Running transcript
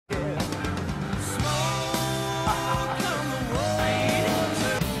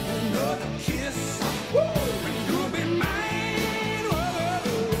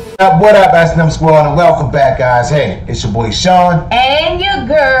What up, S&M Squad, and welcome back, guys. Hey, it's your boy Sean. And your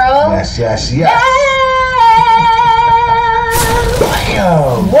girl. Yes.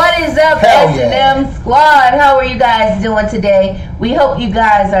 Bam. What is up, S&M Squad? How are you guys doing today? We hope you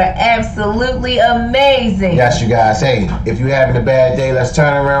guys are absolutely amazing. Yes, you guys. Hey, if you're having a bad day, let's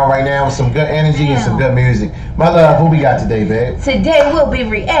turn around right now with some good energy and some good music. My love, who we got today, babe? Today we'll be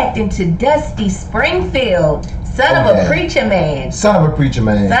reacting to Dusty Springfield. Son of a preacher man. Son of a preacher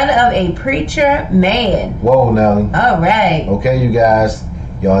man. Son of a preacher man. Whoa, Nelly. All right. Okay, you guys.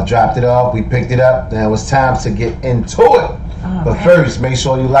 Y'all dropped it off. We picked it up. Now it's time to get into it. But first, make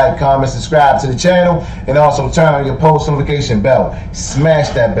sure you like, comment, subscribe to the channel, and also turn on your post notification bell. Smash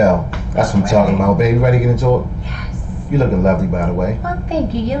that bell. That's what I'm talking about, baby. Ready to get into it? Yes. You're looking lovely, by the way. Well,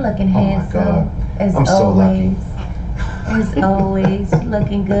 thank you. You're looking handsome. Oh, my God. As I'm so lucky. As always,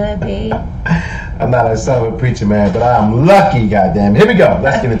 looking good, babe. I'm not a son of a preacher man, but I'm lucky, goddamn. Here we go.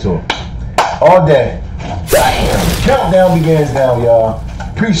 Let's get into it. All day. Countdown begins now, y'all.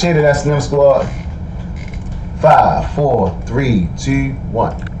 Appreciate it, S&M Squad. 5, 4, 3, 2,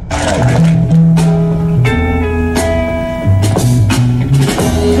 1.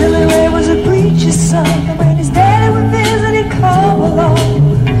 Billy Ray was a preacher's son, and when his daddy would visit, he'd come along.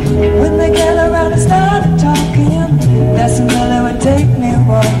 When they gathered around and started talking, that's when Billy would take me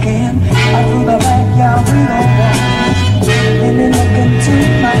walking. I threw my backyard, we don't walk. Then he looked into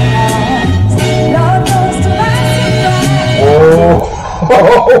my eyes. Lord knows to my surprise.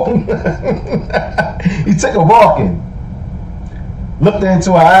 He took a walking, looked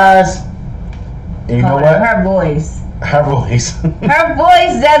into her eyes, and you know what? Her voice. Her voice. Her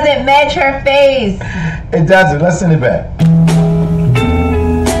voice doesn't match her face. It doesn't. Let's send it back.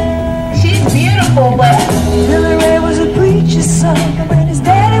 She's beautiful, but Billy Ray was a preacher's son, and when his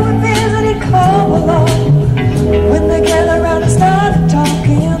daddy would visit, he'd come along. When they gathered around and started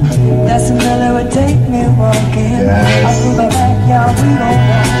talking, that's when Billy would take me walking. Yes. I threw my backyard, we don't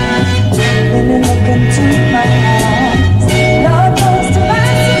walk. Then he looked into my eyes. Lord knows to my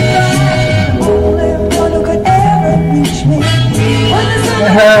surprise, the only one who could ever reach me was the son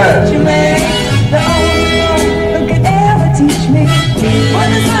of a preacher man. The only one who could ever teach me was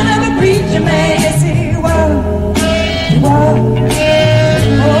the son of a preacher man. Yes, he was. He was.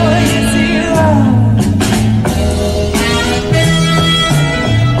 Oh, yes, he was.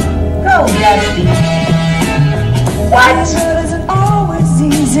 go, Dusty. What? It isn't always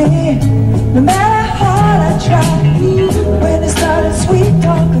easy, no matter how hard I try. When it started sweet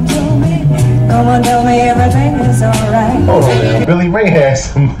talking to me, come on, tell me everything is alright. Hold on, man. Billy Ray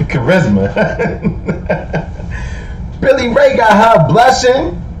has some charisma. Billy Ray got her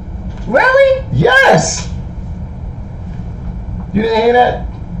blushing. Really? Yes. You didn't hear that?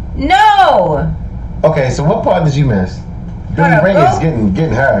 No. Okay, so what part did you miss? Billy Ray is getting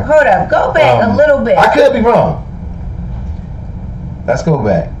her. Hold up. Go back a little bit. I could be wrong. Let's go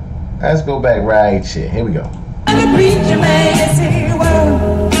back. Let's go back right here. Here we go. I'm a preacher man, yes he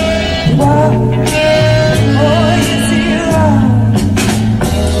was. He was. Oh, yes he was.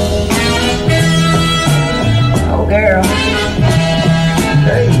 Oh, girl.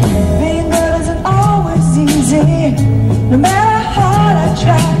 Hey. Being good isn't always easy, no matter how hard I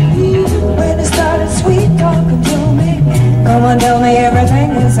try. When it started sweet talking to me, come on, tell me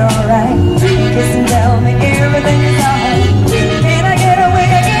everything is alright. Kiss and tell me everything is alright. Can I get away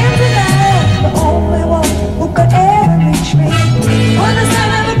again tonight? The only one who could ever reach me was the son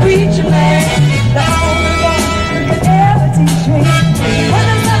of a preacher man. The only one who could ever teach me was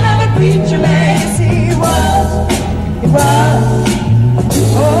the son of a preacher man. Yes, he was. He was.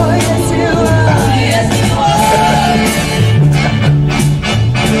 Oh, yes, he was. Yes, he was.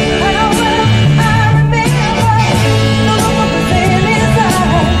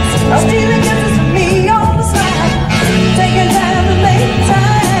 Stealing kisses from me on the side, taking time to make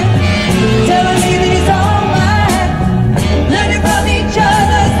time, telling me that he's all mine, learning from each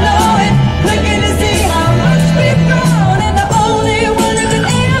other's knowing, looking to see how much we've grown, and the only one who could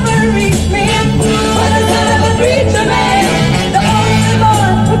ever reach me was the son of a preacher man. The only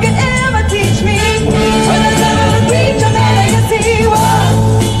one who could ever teach me was the son of a preacher man. Yes, he was.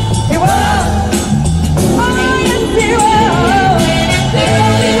 He was.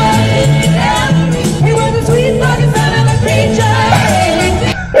 Oh, yes, he was.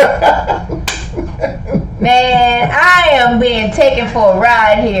 Man, I am being taken for a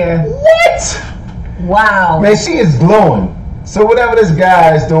ride here. What? Wow. Man, she is glowing. So whatever this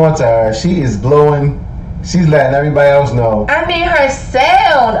guy is doing to her, she is glowing. She's letting everybody else know. I mean, her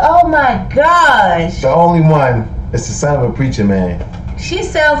sound. Oh my gosh. The only one is the son of a preacher man. She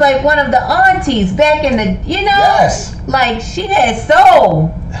sounds like one of the aunties back in the, you know? Yes. Like, she had soul.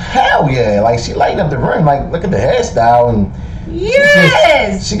 Hell yeah. Like, she lightened up the room. Like, look at the hairstyle. And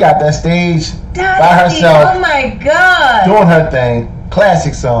yes. She got that stage Dusty, by herself. Oh my God. Doing her thing.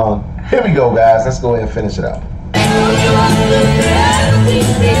 Classic song. Here we go, guys. Let's go ahead and finish it up.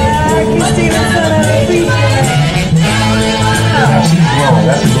 Now she's glowing.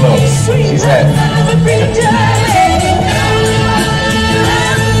 That's a glow. She's happy.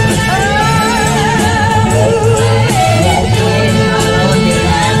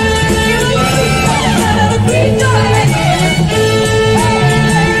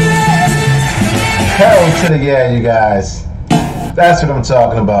 Hell to the yeah, you guys. That's what I'm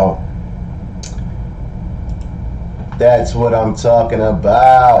talking about. That's what I'm talking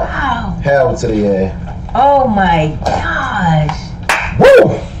about. Wow. Hell to the yeah. Oh my gosh.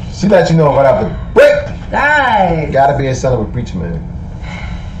 Woo! She let you know right off the break. Guys. Gotta be a son of a preacher, man.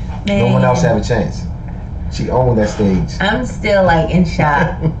 No one else have a chance. She owned that stage. I'm still like in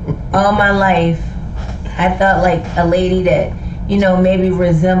shock. All my life, I thought like a lady that, you know, maybe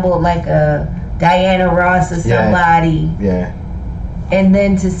resembled like a Diana Ross or somebody. Yeah. And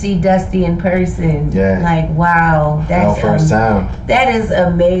then to see Dusty in person, like wow, that's first time. That is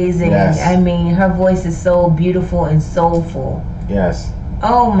amazing. Yes. I mean, her voice is so beautiful and soulful. Yes.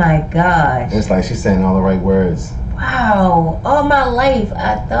 Oh my gosh. It's like she's saying all the right words. Wow. All my life,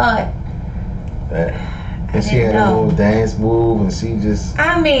 I thought. And she had a little dance move, and she just.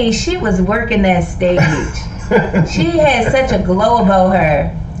 I mean, she was working that stage. She had such a glow about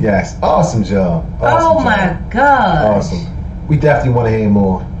her. Yes. Awesome job. Awesome my God. Awesome. We definitely want to hear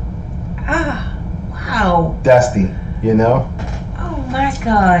more. Ah, wow. Dusty, you know? Oh my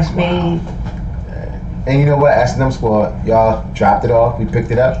gosh, babe. And you know what? S&M Squad, y'all dropped it off. We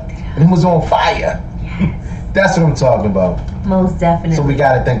picked it up. And it was on fire. Yes. That's what I'm talking about. Most definitely. So we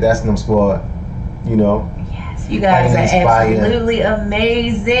got to thank the S&M Squad, you know? Yes, you guys are absolutely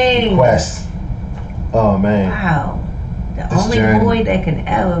amazing. Requests. Oh, man. Wow. The only boy that can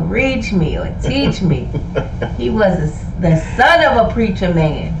ever reach me or teach me. He was the son of a preacher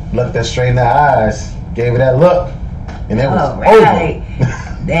man. Looked her straight in the eyes, gave her that look, and it was over. I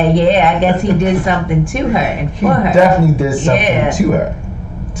guess he did something to her and for her. He definitely did something to her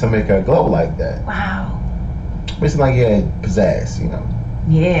to make her glow like that. Wow. It's like he had pizzazz, you know?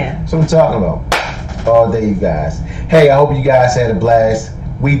 Yeah. That's what I'm talking about. All day, you guys. Hey, I hope you guys had a blast.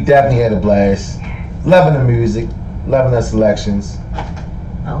 We definitely had a blast. Loving the music. Loving the selections.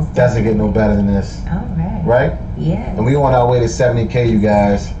 Doesn't get no better than this. All right. Right? Yeah. And we on our way to 70K, you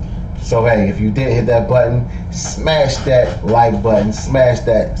guys. So, hey, if you did hit that button, smash that like button, smash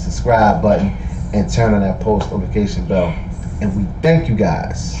that subscribe button, and turn on that post notification bell. And we thank you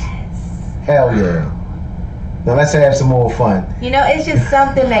guys. Hell yeah. Now let's have some more fun. You know, it's just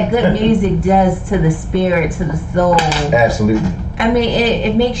something that good music does to the spirit, to the soul. Absolutely. I mean,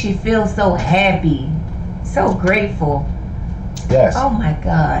 it makes you feel so happy. So grateful. Yes. Oh my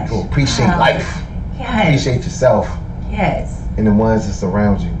gosh. To appreciate life. Yes. Appreciate yourself. Yes. And the ones that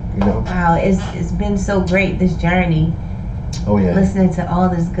surround you, you know? Wow, it's been so great, this journey. Oh yeah. Listening to all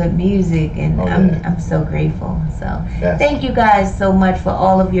this good music, and I'm so grateful. So thank you guys so much for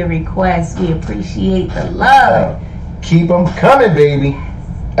all of your requests. We appreciate the love. Keep them coming, baby.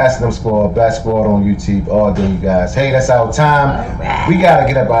 S&M Squad, Best Squad on YouTube all day, you guys. Hey, that's our time. Right. We gotta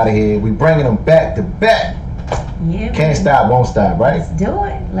get up out of here. We bringing them back to back. Yeah. Can't stop, won't stop, right? Let's do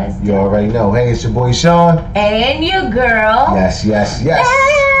it. Let's do it. You already know. Hey, it's your boy Sean. And your girl. Yes, yes, yes.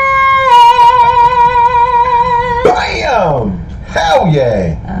 Bam! Hell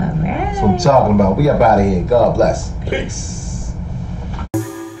yeah. All right. That's what I'm talking about. We up out of here. God bless. Peace.